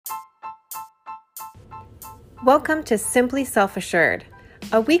Welcome to Simply Self-Assured,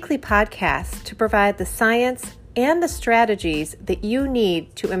 a weekly podcast to provide the science and the strategies that you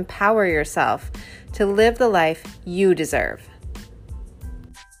need to empower yourself to live the life you deserve.